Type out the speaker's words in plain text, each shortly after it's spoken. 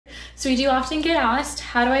So we do often get asked,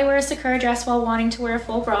 how do I wear a Sakura dress while wanting to wear a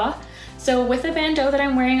full bra? So with the bandeau that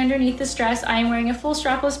I'm wearing underneath this dress, I am wearing a full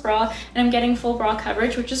strapless bra and I'm getting full bra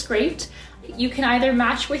coverage, which is great. You can either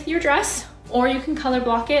match with your dress or you can color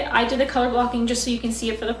block it. I did the color blocking just so you can see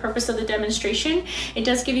it for the purpose of the demonstration. It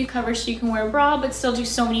does give you coverage so you can wear a bra, but still do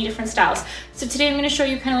so many different styles. So today I'm gonna show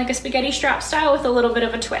you kind of like a spaghetti strap style with a little bit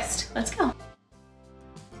of a twist. Let's go.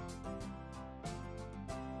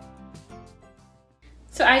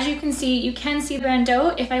 So as you can see the bandeau.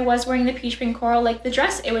 If I was wearing the peach pink coral like the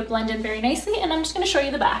dress, it would blend in very nicely, and I'm just gonna show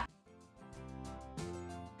you the back.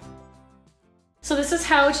 So this is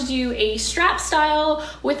how to do a strap style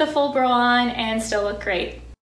with a full bra on and still look great.